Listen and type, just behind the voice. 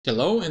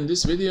Hello, in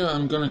this video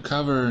I'm gonna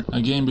cover a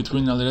game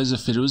between Alireza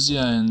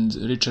Firouzja and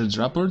Richard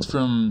Rapport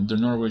from the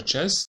Norway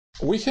Chess.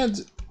 We had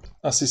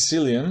a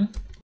Sicilian.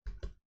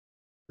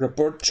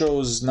 Rapport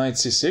chose knight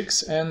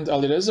c6 and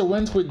Alireza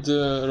went with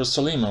the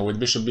Rossolimo with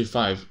bishop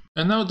b5.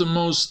 And now the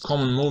most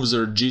common moves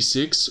are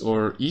g6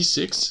 or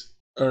e6.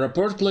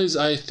 Rapport plays,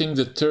 I think,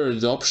 the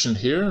third option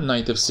here,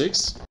 knight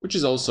f6, which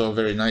is also a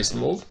very nice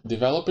move,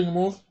 developing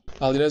move.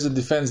 Alireza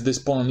defends this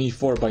pawn on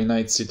e4 by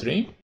knight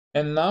c3.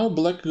 And now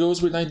black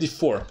goes with knight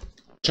d4,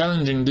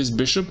 challenging this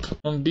bishop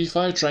on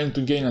b5, trying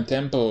to gain a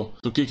tempo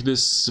to kick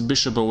this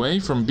bishop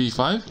away from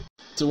b5.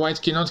 So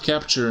white cannot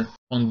capture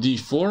on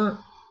d4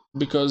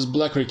 because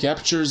black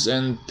recaptures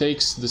and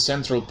takes the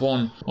central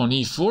pawn on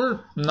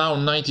e4. Now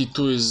knight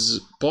e2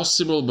 is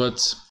possible,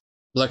 but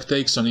black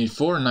takes on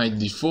e4, knight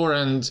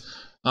d4, and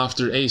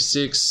after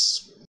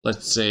a6,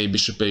 let's say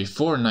bishop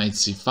a4, knight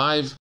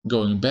c5,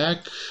 going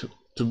back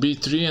to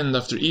b3, and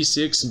after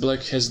e6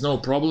 black has no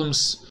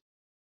problems.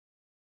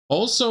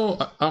 Also,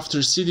 after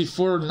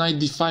cd4, knight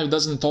d5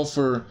 doesn't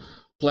offer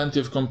plenty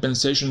of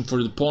compensation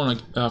for the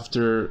pawn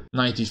after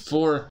knight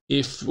e4.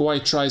 If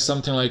white tries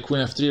something like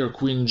queen f3 or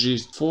queen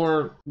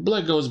g4,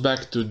 black goes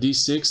back to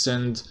d6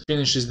 and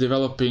finishes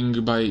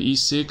developing by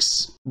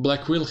e6.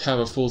 Black will have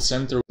a full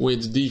center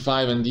with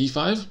d5 and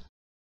e5.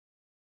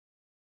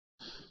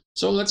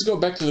 So let's go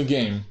back to the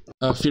game.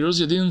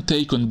 Firouzja didn't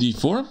take on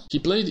d4, he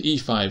played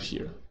e5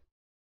 here,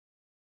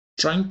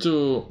 trying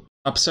to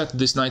upset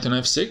this knight on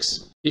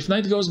f6. If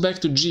knight goes back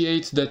to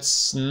g8,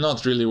 that's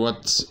not really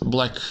what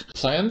black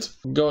planned.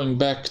 Going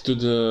back to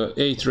the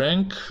 8th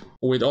rank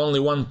with only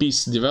one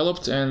piece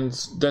developed, and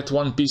that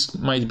one piece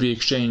might be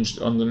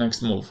exchanged on the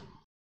next move.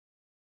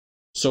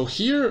 So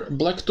here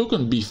black took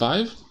on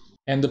b5,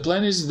 and the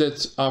plan is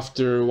that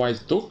after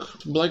white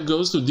took, black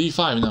goes to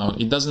d5 now.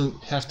 It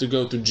doesn't have to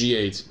go to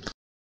g8.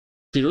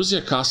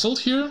 Firouzja castled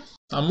here.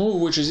 A move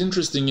which is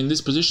interesting in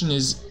this position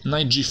is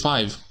knight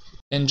g5.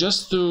 And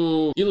just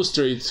to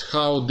illustrate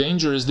how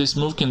dangerous this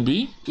move can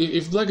be,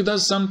 if black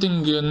does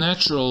something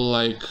natural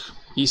like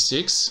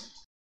e6,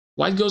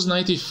 white goes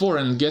knight e4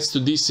 and gets to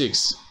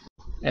d6.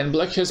 And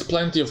black has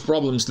plenty of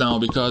problems now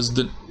because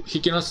he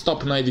cannot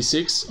stop knight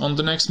d6 on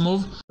the next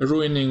move,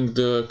 ruining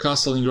the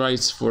castling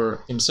rights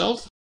for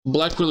himself.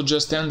 Black will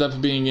just end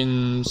up being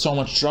in so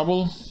much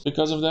trouble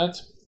because of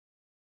that.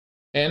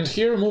 And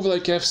here a move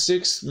like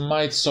f6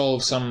 might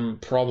solve some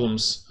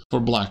problems for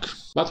black,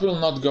 but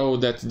we'll not go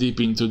that deep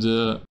into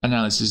the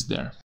analysis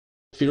there.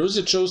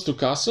 Firouzja chose to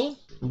castle.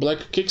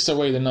 Black kicks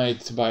away the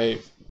knight by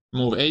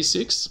move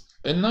a6,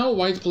 and now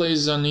white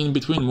plays an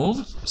in-between move,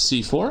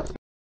 c4,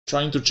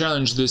 trying to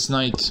challenge this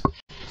knight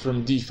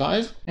from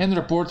d5, and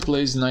Rapport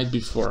plays knight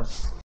b4.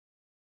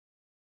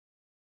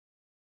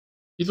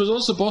 It was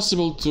also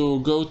possible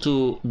to go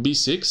to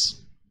b6.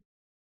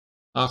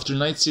 After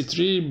knight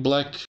c3,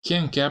 black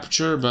can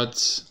capture,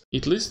 but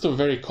it leads to a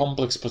very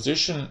complex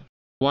position.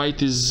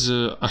 White is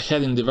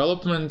ahead in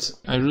development.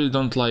 I really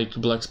don't like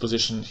black's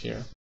position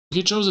here.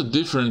 He chose a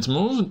different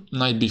move,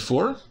 knight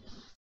b4,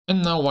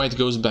 and now white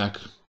goes back.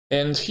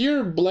 And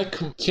here black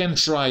can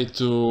try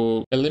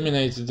to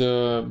eliminate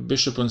the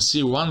bishop on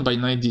c1 by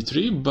knight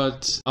d3,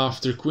 but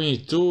after queen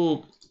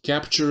e2,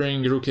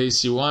 capturing rook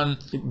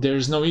ac1, there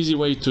is no easy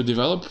way to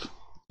develop.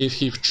 If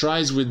he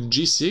tries with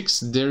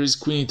g6, there is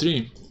queen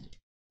e3.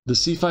 The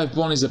c5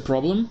 pawn is a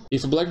problem.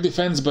 If black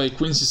defends by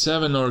queen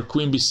c7 or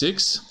queen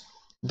b6,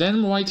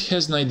 then white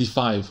has knight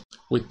d5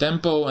 with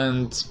tempo,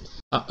 and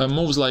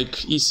moves like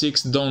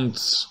e6 don't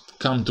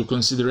come to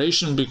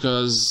consideration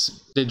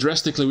because they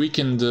drastically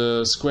weaken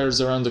the squares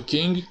around the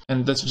king,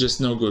 and that's just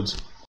no good.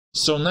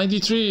 So knight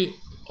d3,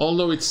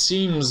 although it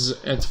seems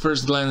at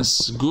first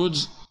glance good,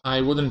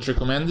 I wouldn't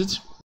recommend it.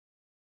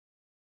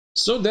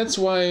 So that's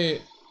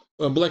why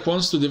black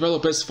wants to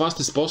develop as fast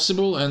as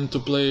possible and to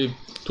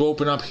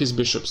open up his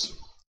bishops.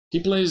 He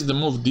plays the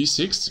move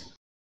d6.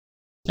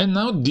 And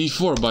now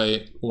d4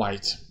 by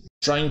white,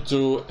 trying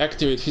to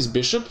activate his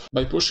bishop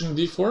by pushing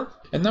d4.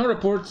 And now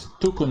Rapport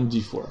took on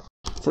d4.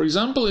 For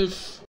example,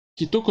 if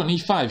he took on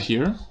e5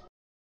 here,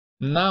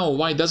 now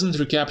white doesn't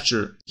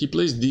recapture, he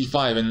plays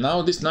d5, and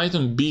now this knight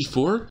on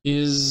b4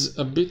 is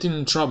a bit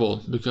in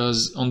trouble,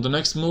 because on the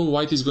next move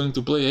white is going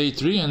to play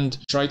a3 and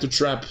try to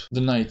trap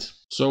the knight.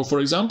 So for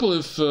example,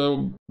 if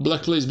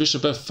black plays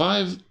bishop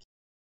f5,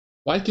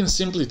 white can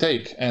simply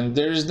take, and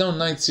there is no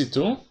knight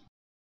c2,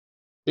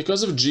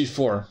 because of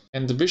g4,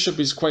 and the bishop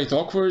is quite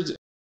awkward.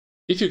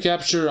 If you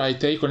capture, I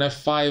take on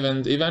f5,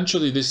 and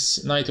eventually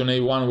this knight on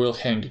a1 will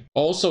hang.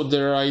 Also,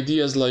 there are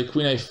ideas like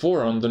queen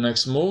a4 on the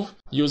next move,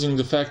 using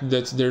the fact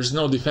that there's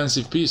no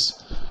defensive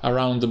piece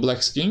around the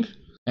black's king,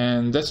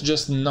 and that's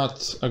just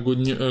not a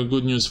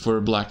good news for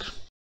black.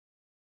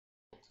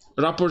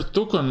 Rapport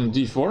took on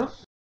d4,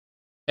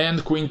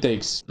 and queen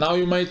takes. Now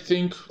you might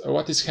think,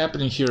 what is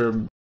happening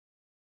here?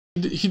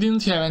 He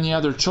didn't have any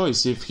other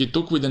choice. If he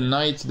took with a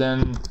knight,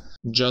 then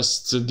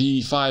just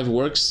d5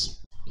 works.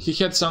 He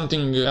had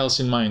something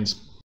else in mind.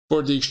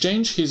 For the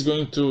exchange, he's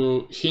going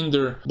to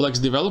hinder black's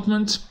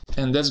development,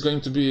 and that's going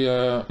to be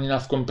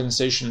enough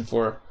compensation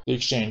for the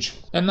exchange.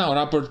 And now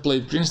Rapport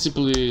played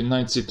principally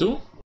knight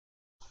c2,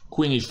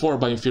 queen e4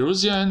 by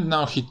Firouzja, and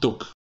now he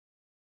took.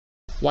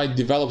 White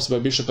develops by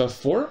bishop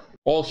f4,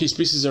 all his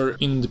pieces are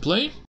in the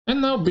play,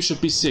 and now bishop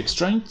e6,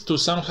 trying to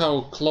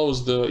somehow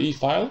close the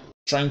e-file,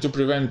 trying to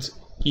prevent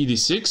e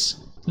d6.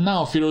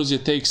 Now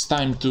Firouzja takes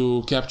time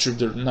to capture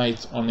the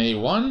knight on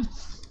a1,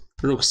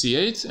 rook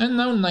c8, and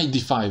now knight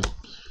d5.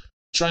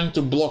 Trying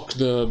to block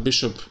the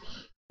bishop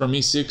from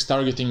e6,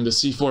 targeting the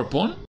c4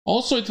 pawn.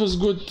 Also, it was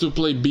good to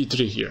play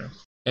b3 here.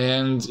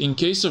 And in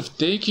case of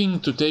taking,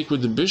 to take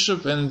with the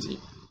bishop, and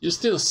you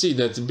still see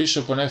that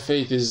bishop on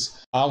f8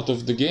 is out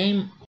of the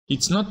game.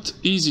 It's not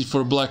easy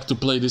for black to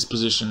play this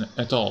position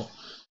at all.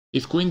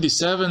 If queen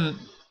d7,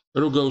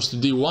 rook goes to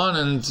d1,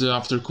 and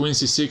after queen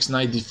c6,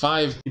 knight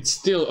d5, it's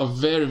still a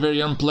very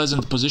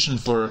unpleasant position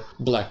for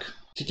black.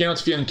 He cannot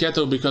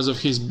fianchetto because of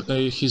his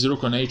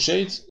rook on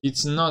h8.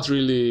 It's not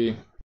really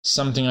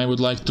something I would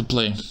like to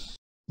play.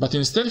 But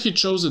instead he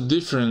chose a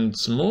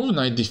different move,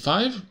 knight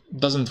d5,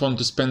 doesn't want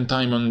to spend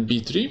time on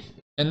b3.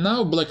 And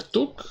now black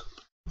took,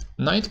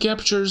 knight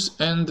captures,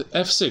 and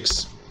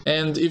f6.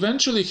 And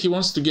eventually he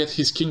wants to get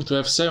his king to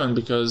f7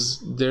 because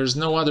there's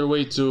no other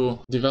way to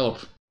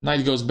develop.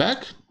 Knight goes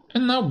back,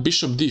 and now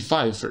bishop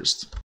d5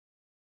 first.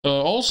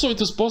 Also,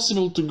 it is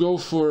possible to go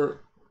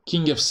for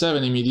king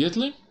f7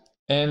 immediately.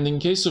 And in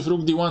case of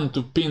rook d1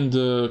 to pin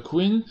the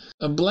queen,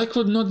 black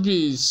would not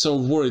be so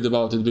worried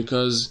about it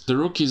because the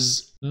rook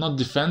is not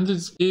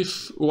defended.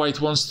 If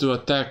white wants to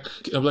attack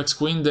black's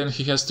queen, then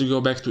he has to go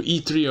back to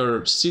e3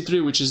 or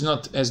c3, which is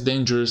not as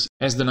dangerous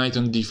as the knight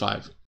on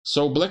d5.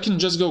 So black can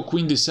just go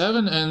queen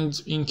d7, and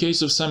in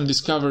case of some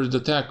discovered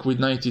attack with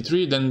knight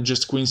e3, then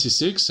just queen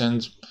c6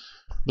 and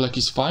black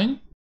is fine.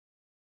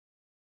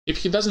 If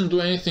he doesn't do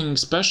anything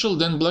special,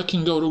 then black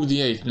can go rook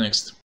d8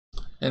 next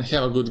and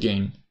have a good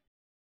game.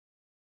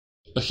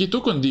 He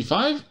took on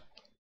d5,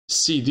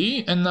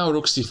 cd, and now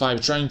rook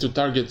c5, trying to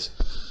target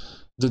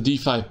the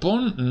d5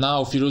 pawn.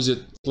 Now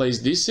Firouzja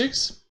plays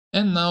d6,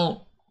 and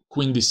now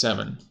queen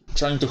d7,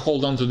 trying to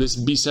hold on to this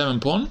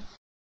b7 pawn.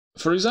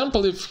 For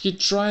example, if he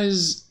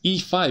tries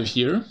e5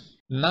 here,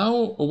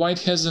 now white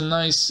has a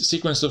nice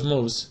sequence of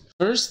moves.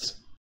 First,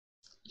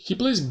 he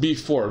plays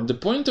b4. The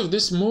point of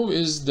this move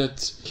is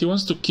that he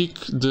wants to kick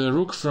the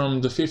rook from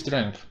the 5th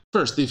rank.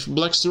 First, if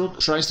black's rook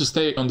tries to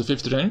stay on the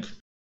 5th rank,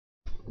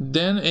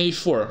 then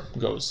a4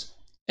 goes.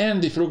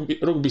 And if rook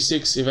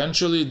b6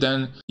 eventually,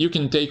 then you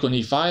can take on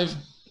e5,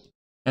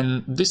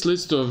 and this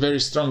leads to a very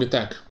strong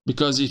attack.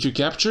 Because if you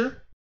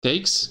capture,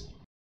 takes,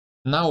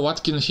 now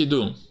what can he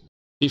do?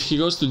 If he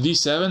goes to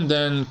d7,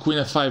 then queen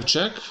f5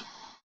 check.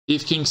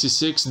 If king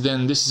c6,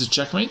 then this is a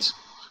checkmate.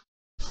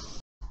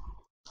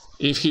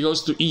 If he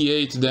goes to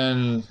e8,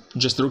 then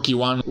just rook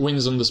e1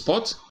 wins on the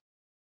spot.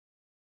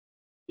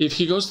 If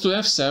he goes to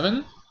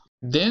f7,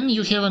 then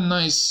you have a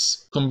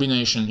nice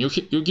combination. You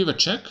give a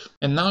check,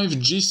 and now if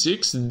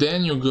g6,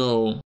 then you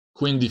go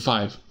queen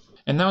d5.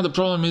 And now the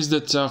problem is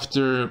that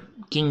after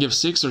king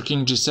f6 or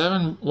king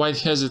g7,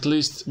 white has at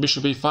least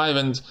bishop a5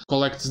 and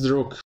collects the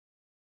rook.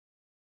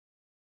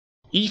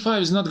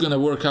 e5 is not gonna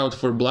work out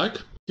for black.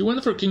 He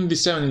went for king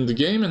d7 in the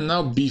game, and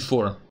now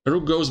b4.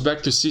 Rook goes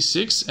back to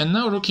c6, and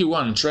now rook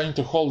e1, trying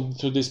to hold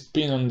to this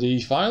pin on the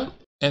e-file.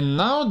 And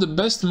now the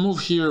best move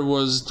here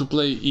was to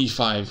play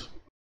e5.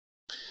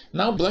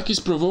 Now black is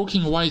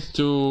provoking white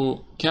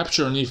to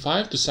capture on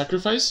e5, to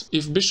sacrifice.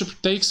 If bishop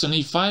takes on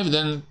e5,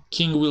 then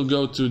king will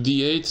go to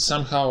d8,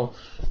 somehow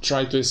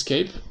try to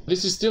escape.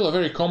 This is still a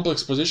very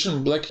complex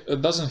position. Black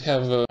doesn't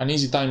have an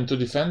easy time to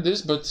defend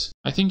this, but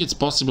I think it's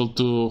possible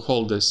to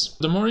hold this.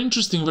 The more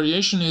interesting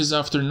variation is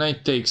after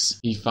knight takes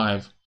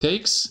e5.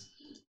 Takes,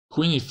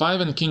 queen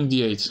e5 and king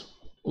d8.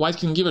 White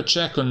can give a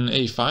check on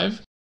a5.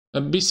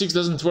 b6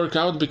 doesn't work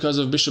out because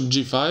of bishop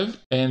g5,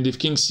 and if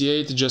king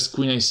c8, just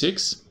queen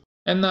a6.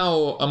 And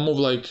now a move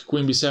like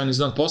queen b7 is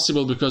not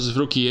possible because of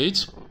rook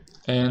e8,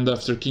 and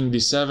after king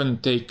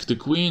d7 take the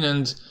queen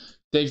and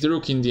take the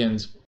rook in the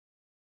end.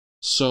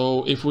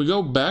 So if we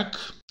go back,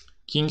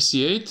 king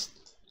c8,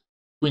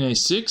 queen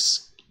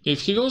a6,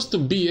 if he goes to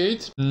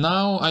b8,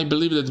 now I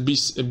believe that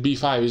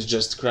b5 is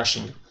just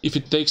crashing. If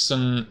it takes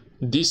on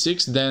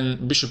d6,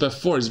 then bishop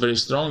f4 is very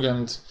strong,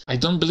 and I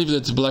don't believe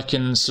that black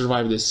can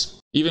survive this.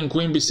 Even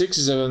queen b6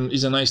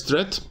 is a nice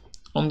threat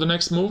on the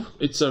next move.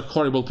 It's a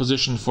horrible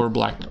position for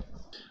black.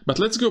 But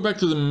let's go back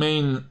to the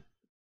main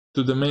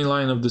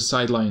line of the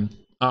sideline.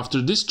 After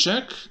this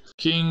check,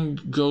 king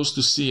goes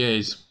to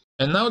c8.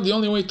 And now the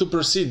only way to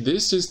proceed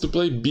this is to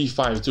play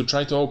b5 to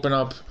try to open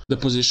up the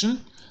position.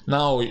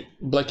 Now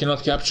black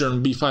cannot capture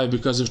on b5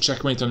 because of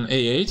checkmate on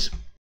a8.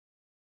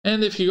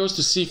 And if he goes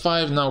to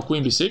c5, now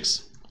queen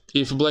b6.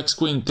 If black's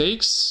queen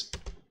takes,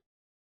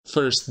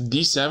 first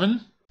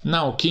d7.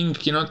 Now king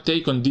cannot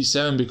take on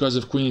d7 because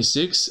of queen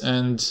e6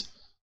 and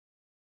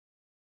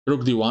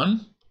rook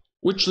d1.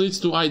 Which leads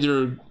to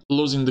either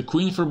losing the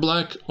queen for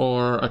black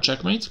or a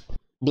checkmate.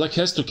 Black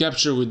has to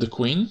capture with the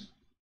queen.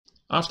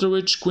 After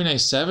which queen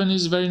a7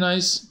 is very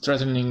nice,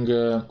 threatening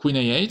queen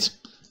a8.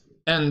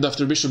 And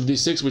after bishop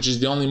d6, which is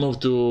the only move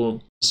to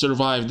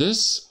survive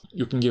this,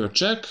 you can give a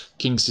check,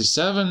 king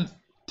c7,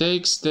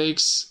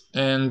 takes,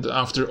 and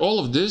after all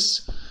of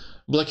this,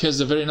 black has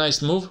a very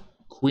nice move,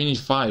 queen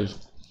e5.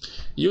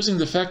 Using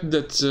the fact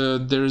that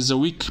there is a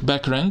weak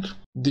back rank,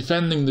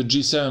 defending the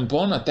g7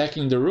 pawn,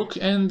 attacking the rook,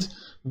 and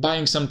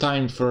buying some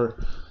time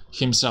for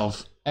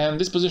himself. And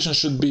this position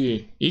should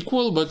be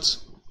equal, but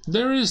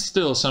there is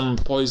still some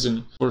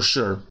poison for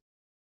sure.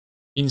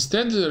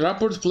 Instead,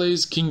 Rapport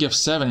plays king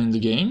f7 in the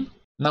game,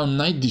 now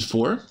knight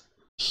d4.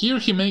 Here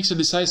he makes a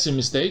decisive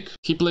mistake,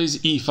 he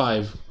plays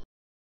e5.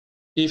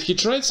 If he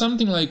tried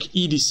something like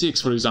e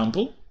d6, for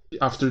example,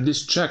 after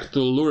this check to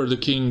lure the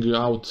king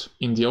out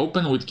in the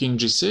open with king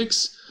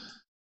g6,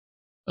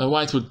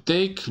 white would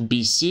take,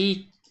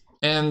 bc,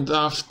 and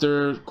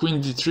after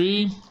queen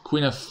d3,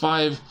 queen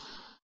f5,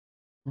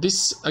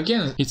 this,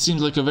 again, it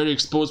seems like a very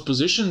exposed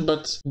position,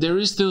 but there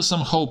is still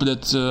some hope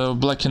that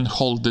black can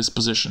hold this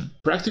position.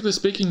 Practically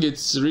speaking,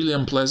 it's really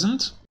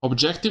unpleasant.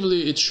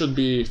 Objectively, it should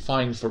be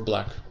fine for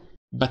black.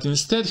 But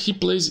instead, he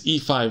plays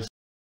e5.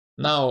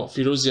 Now,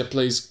 Firouzja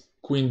plays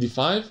queen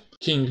d5,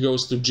 king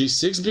goes to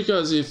g6,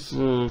 because if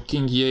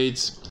king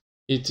e8,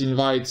 it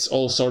invites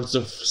all sorts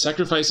of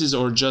sacrifices,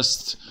 or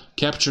just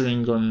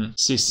capturing on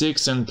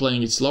c6 and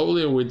playing it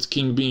slowly. With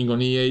king being on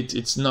e8,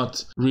 it's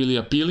not really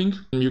appealing.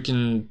 You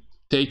can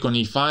take on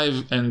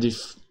e5, and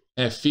if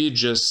fe,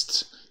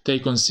 just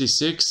take on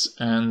c6,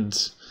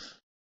 and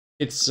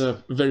it's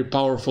a very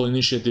powerful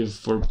initiative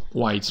for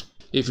white.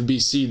 If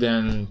bc,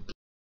 then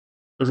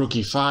rook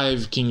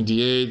e5, king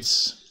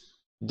d8,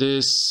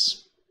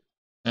 this,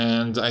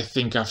 and I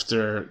think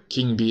after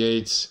king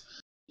b8,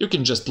 you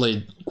can just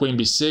play queen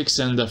b6,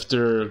 and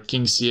after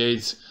king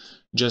c8,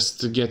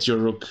 just get your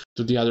rook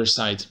to the other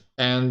side.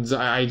 And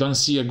I don't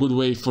see a good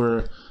way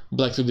for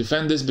black to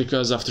defend this,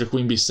 because after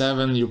queen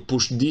b7 you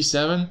push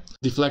d7,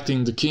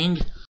 deflecting the king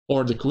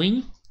or the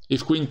queen.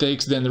 If queen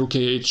takes, then rook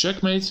a8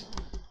 checkmate,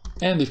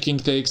 and if king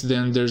takes,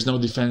 then there's no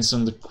defense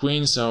on the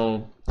queen,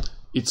 so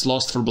it's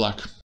lost for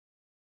black.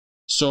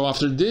 So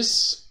after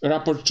this,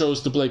 Rapport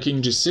chose to play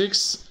king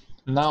g6,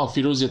 now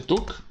Firouzja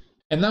took,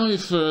 and now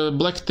if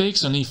black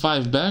takes on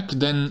e5 back,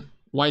 then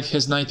white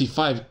has knight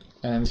e5,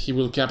 and he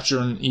will capture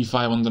on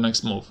e5 on the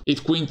next move.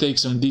 If queen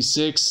takes on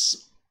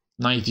d6,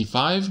 knight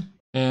e5.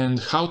 And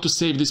how to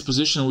save this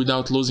position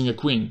without losing a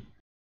queen?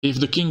 If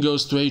the king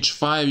goes to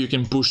h5, you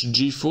can push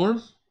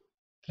g4,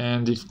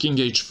 and if king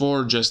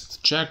h4,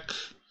 just check,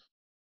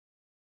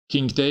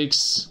 king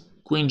takes,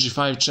 queen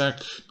g5 check,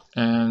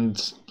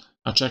 and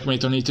a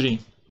checkmate on e3.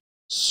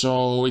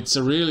 So it's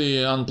a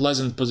really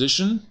unpleasant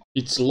position,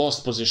 it's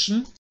lost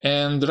position,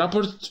 and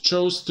Rapport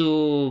chose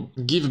to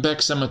give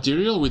back some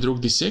material with rook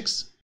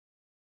d6.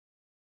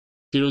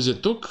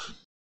 Firouzja took,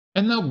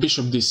 and now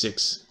bishop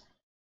d6.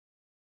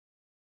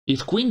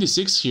 If queen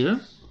d6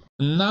 here,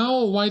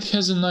 now white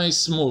has a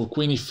nice move,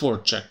 queen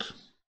e4 check.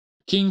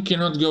 King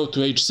cannot go to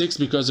h6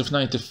 because of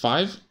knight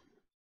f5.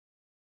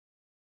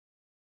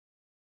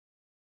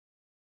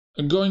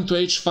 Going to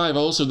h5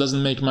 also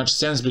doesn't make much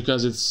sense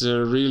because it's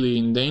really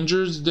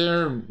endangered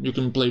there. You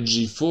can play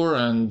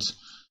g4 and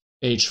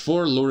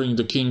h4, luring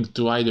the king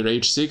to either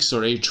h6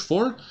 or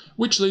h4,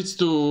 which leads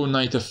to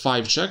knight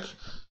f5 check,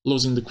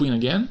 losing the queen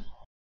again.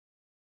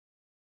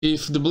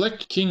 If the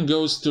black king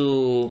goes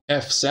to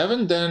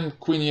f7, then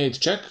queen e8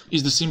 check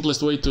is the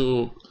simplest way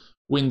to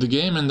win the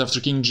game, and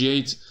after king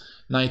g8,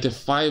 knight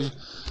f5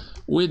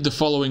 with the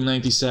following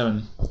knight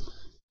e7.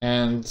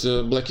 And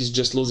black is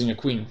just losing a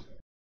queen.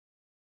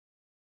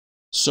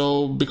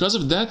 So because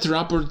of that,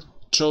 Rapport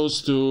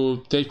chose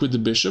to take with the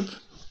bishop,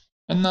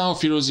 and now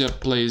Firouzja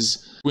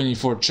plays queen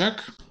e4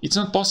 check. It's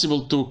not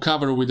possible to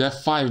cover with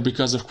f5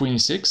 because of queen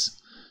e6,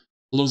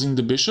 losing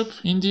the bishop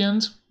in the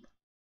end.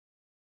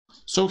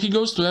 So he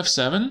goes to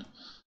f7,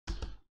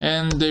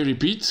 and they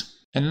repeat,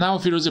 and now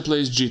Firouzja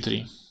plays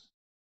g3,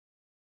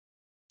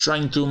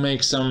 trying to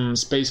make some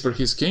space for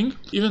his king.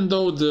 Even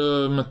though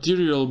the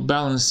material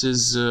balance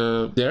is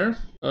there,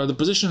 the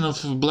position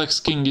of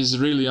black's king is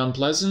really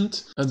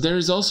unpleasant. There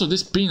is also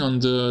this pin on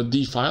the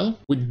d file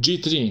with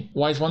g3.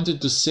 White wanted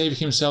to save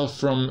himself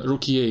from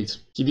rook e8.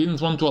 He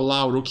didn't want to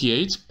allow rook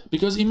e8,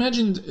 because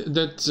imagine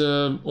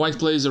that white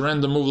plays a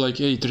random move like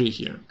a3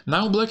 here.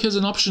 Now black has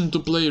an option to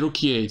play rook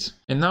e8,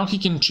 and now he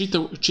can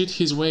cheat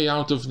his way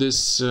out of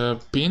this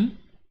pin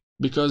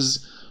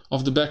because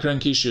of the back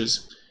rank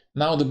issues.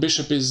 Now the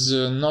bishop is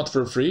not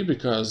for free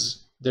because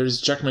there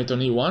is checkmate on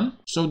e1,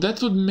 so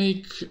that would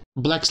make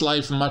black's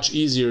life much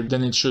easier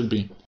than it should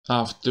be.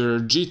 After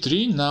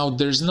g3, now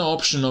there's no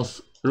option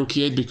of rook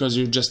e8 because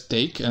you just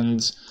take, and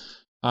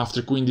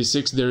after queen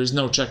d6 there is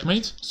no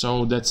checkmate,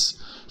 so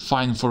that's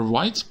fine for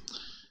white.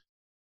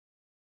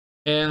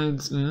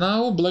 And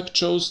now black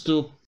chose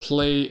to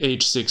play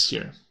h6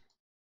 here.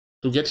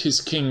 To get his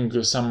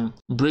king some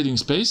breathing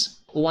space,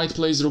 white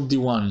plays rook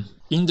d1,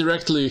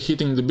 indirectly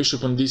hitting the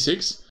bishop on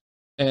d6.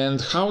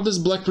 And how does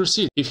black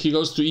proceed? If he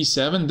goes to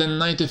e7, then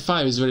knight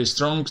f5 is very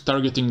strong,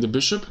 targeting the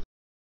bishop.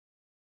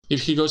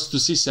 If he goes to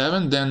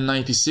c7, then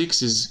knight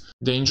e6 is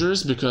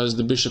dangerous because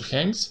the bishop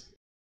hangs.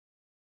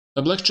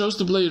 Black chose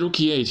to play rook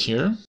e8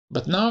 here,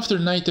 but now after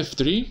knight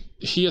f3,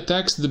 he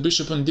attacks the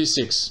bishop on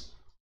d6.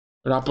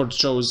 Rapport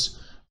chose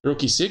rook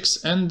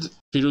e6 and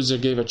Firouzja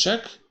gave a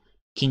check,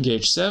 king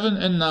h7,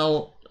 and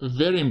now,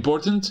 very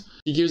important,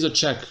 he gives a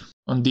check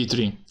on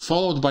d3,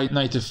 followed by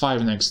knight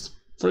f5 next.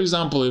 For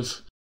example,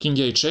 if king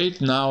h8,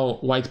 now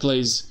white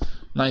plays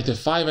knight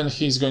f5 and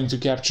he's going to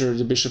capture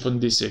the bishop on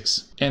d6.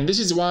 And this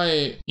is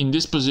why in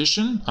this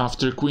position,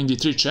 after queen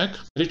d3 check,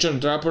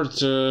 Richard Rapport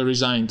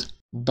resigned.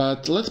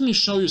 But let me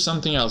show you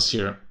something else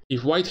here.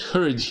 If white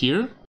hurried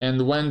here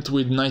and went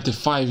with knight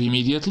f5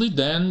 immediately,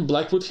 then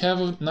black would have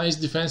a nice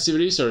defensive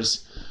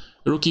resource,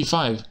 rook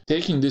e5,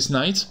 taking this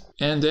knight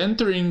and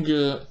entering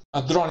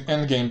a drawn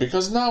endgame,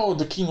 because now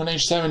the king on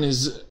h7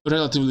 is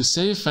relatively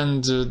safe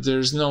and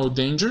there's no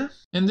danger.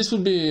 And this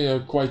would be a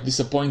quite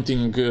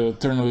disappointing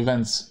turn of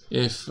events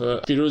if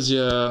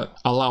Firouzja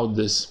allowed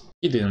this.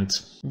 He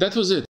didn't. That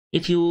was it.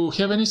 If you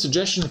have any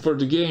suggestion for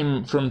the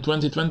game from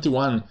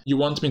 2021 you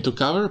want me to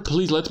cover,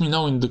 please let me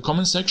know in the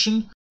comment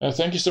section.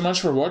 Thank you so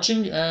much for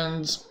watching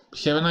and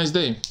have a nice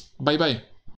day. Bye bye.